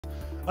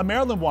A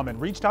Maryland woman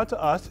reached out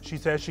to us. She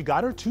says she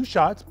got her 2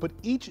 shots, but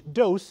each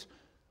dose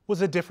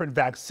was a different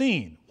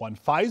vaccine. One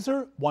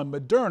Pfizer, one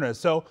Moderna.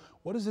 So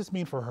what does this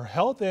mean for her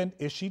health, and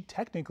is she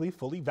technically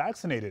fully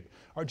vaccinated?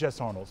 Our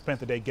Jess Arnold spent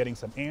the day getting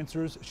some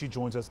answers. She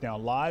joins us now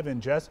live.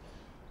 And Jess,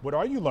 what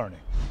are you learning?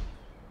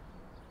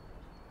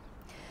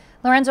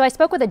 Lorenzo, I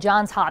spoke with a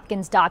Johns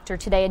Hopkins doctor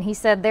today, and he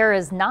said there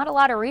is not a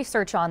lot of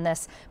research on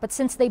this, but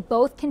since they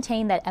both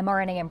contain that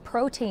mRNA and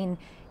protein,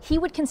 he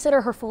would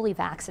consider her fully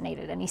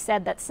vaccinated. And he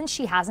said that since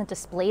she hasn't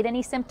displayed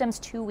any symptoms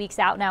 2 weeks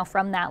out now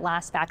from that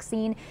last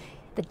vaccine,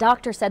 the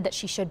doctor said that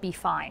she should be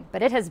fine.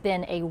 But it has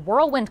been a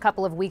whirlwind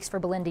couple of weeks for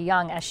Belinda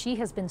Young as she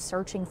has been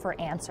searching for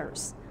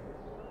answers.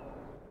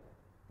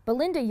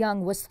 Belinda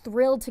Young was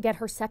thrilled to get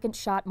her second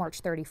shot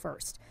March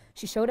 31st.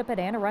 She showed up at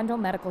Anne Arundel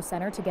Medical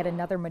Center to get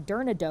another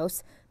Moderna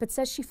dose, but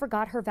says she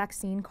forgot her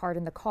vaccine card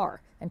in the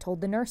car and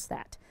told the nurse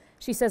that.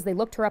 She says they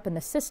looked her up in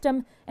the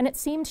system and it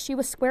seemed she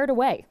was squared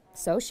away,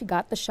 so she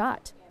got the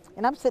shot.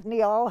 And I'm sitting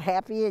there all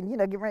happy and,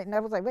 getting ready, and I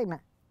was like, wait a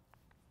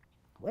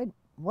minute,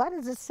 why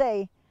does it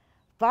say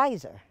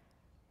Pfizer?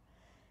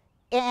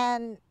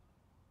 And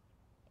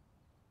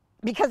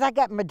because I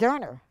got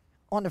Moderna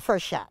on the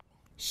first shot.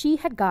 She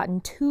had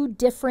gotten 2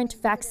 different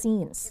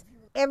vaccines.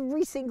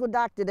 Every single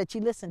doctor that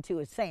you listen to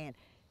is saying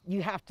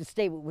you have to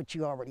stay with what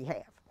you already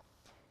have.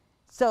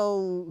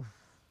 So,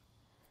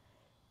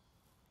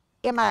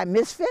 am I a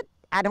misfit?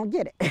 I don't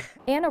get it.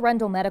 Anne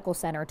Arundel Medical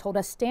Center told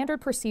us standard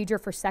procedure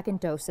for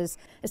second doses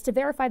is to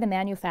verify the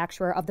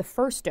manufacturer of the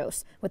first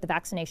dose with the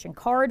vaccination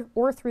card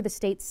or through the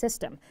state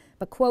system.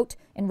 But, quote,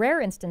 in rare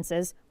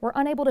instances, we're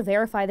unable to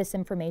verify this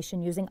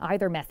information using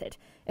either method.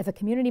 If a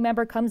community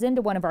member comes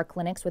into one of our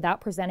clinics without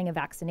presenting a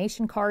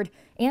vaccination card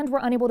and we're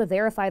unable to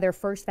verify their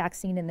first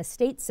vaccine in the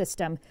state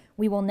system,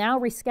 we will now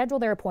reschedule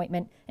their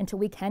appointment until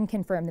we can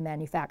confirm the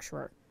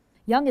manufacturer.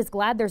 Young is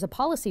glad there's a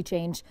policy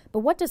change, but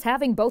what does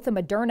having both a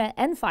Moderna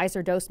and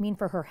Pfizer dose mean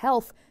for her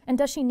health, and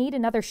does she need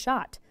another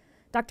shot?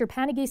 Dr.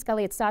 Panagis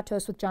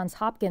Galiotsatos with Johns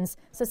Hopkins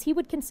says he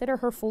would consider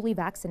her fully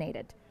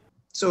vaccinated.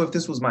 So if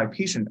this was my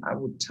patient, I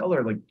would tell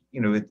her,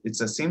 it's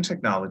the same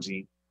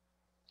technology.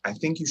 I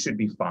think you should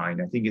be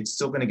fine. I think it's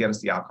still going to get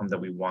us the outcome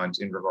that we want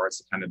in regards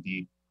to kind of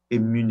the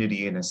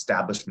immunity and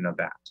establishment of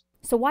that.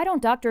 So why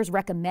don't doctors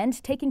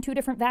recommend taking 2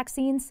 different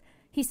vaccines?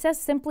 He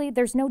says simply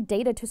there's no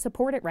data to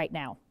support it right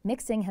now.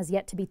 Mixing has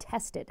yet to be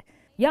tested.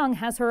 Young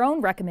has her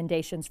own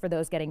recommendations for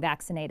those getting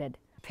vaccinated.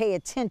 Pay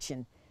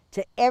attention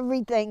to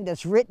everything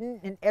that's written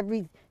in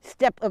every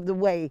step of the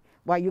way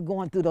while you're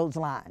going through those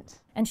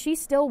lines. And she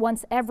still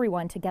wants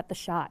everyone to get the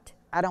shot.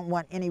 I don't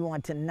want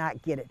anyone to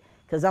not get it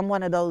because I'm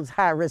one of those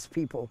high-risk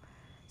people.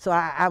 So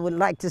I would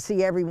like to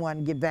see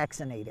everyone get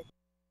vaccinated.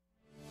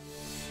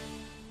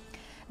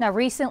 Now,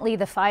 recently,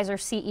 the Pfizer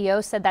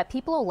CEO said that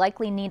people will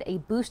likely need a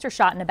booster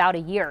shot in about a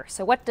year.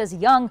 So what does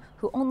Young,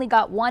 who only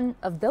got 1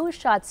 of those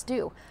shots,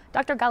 do?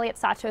 Dr.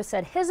 Galiotsatos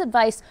said his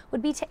advice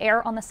would be to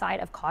err on the side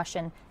of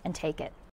caution and take it.